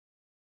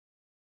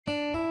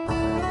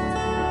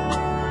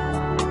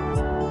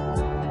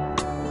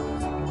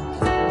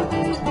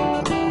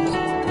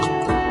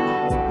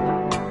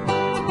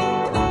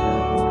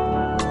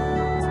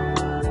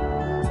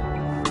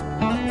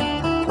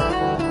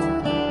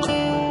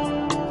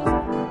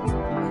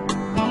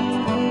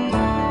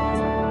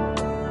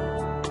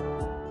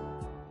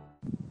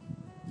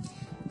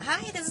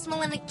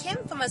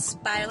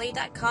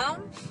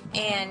mamaspirally.com,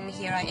 and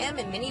here I am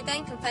in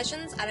Minivan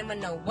Confessions. I don't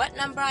even know what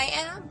number I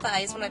am, but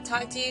I just want to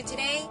talk to you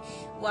today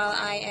while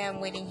I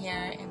am waiting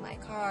here in my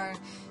car.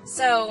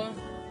 So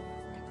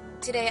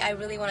today I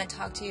really want to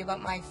talk to you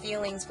about my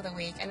feelings for the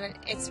week, and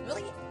it's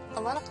really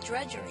a lot of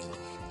drudgery.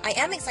 I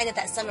am excited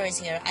that summer is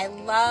here. I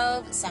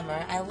love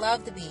summer. I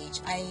love the beach.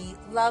 I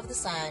love the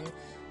sun.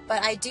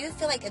 But I do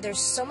feel like there's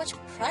so much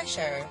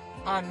pressure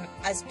on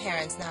us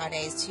parents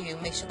nowadays to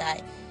make sure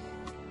that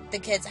the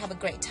kids have a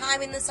great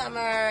time in the summer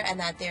and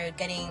that they're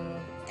getting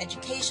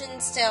education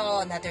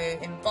still and that they're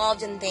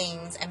involved in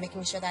things and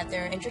making sure that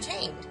they're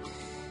entertained.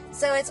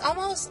 So it's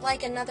almost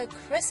like another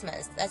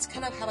Christmas. That's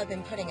kind of how I've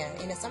been putting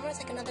it. Summer is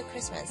like another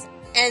Christmas.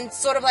 And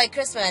sort of like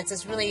Christmas,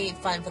 it's really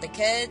fun for the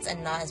kids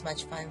and not as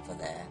much fun for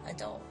the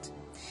adult.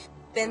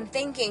 Been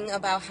thinking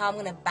about how I'm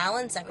going to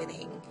balance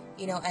everything.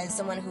 As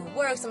someone who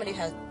works,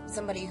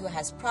 somebody who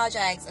has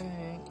projects,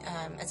 and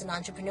as an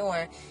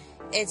entrepreneur,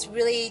 it's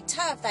really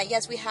tough that,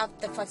 yes, we have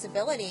the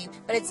flexibility,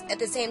 but it's at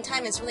the same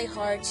time, it's really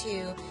hard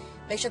to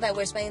make sure that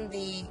we're spending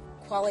the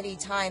quality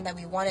time that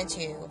we wanted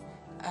to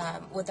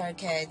with our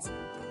kids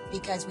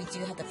because we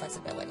do have the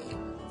flexibility.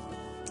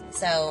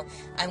 So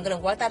I'm going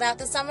to work that out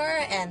this summer,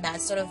 and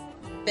that's sort of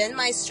been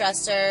my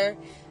stressor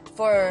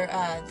for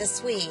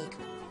this week.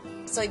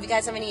 So if you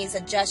guys have any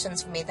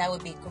suggestions for me, that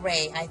would be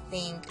great. I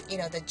think,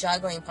 the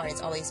juggling part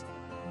is always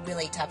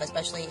really tough,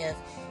 especially if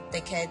the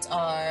kids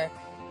are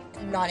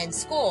not in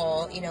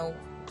school.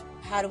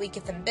 How do we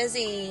keep them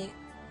busy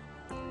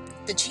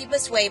the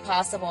cheapest way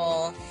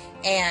possible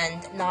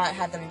and not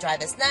have them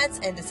drive us nuts,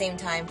 and at the same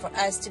time for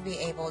us to be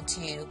able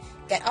to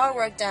get our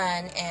work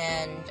done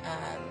and,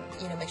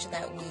 make sure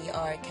that we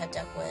are kept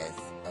up with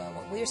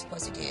what we're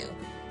supposed to do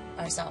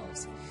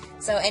ourselves.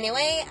 So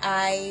anyway,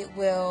 I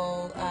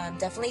will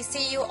definitely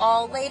see you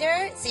all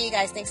later. See you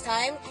guys next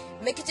time.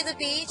 Make it to the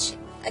beach.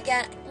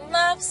 Again,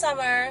 love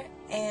summer,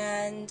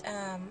 and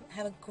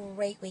have a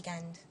great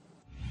weekend.